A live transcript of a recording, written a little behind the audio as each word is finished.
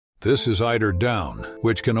This is Eiderdown,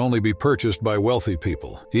 which can only be purchased by wealthy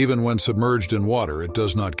people. Even when submerged in water, it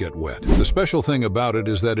does not get wet. The special thing about it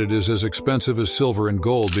is that it is as expensive as silver and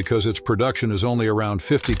gold because its production is only around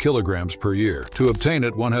 50 kilograms per year. To obtain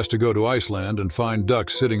it, one has to go to Iceland and find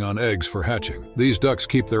ducks sitting on eggs for hatching. These ducks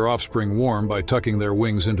keep their offspring warm by tucking their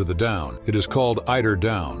wings into the down. It is called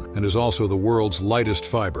Eiderdown and is also the world's lightest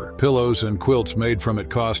fiber. Pillows and quilts made from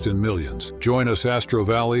it cost in millions. Join us Astro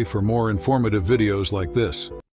Valley for more informative videos like this.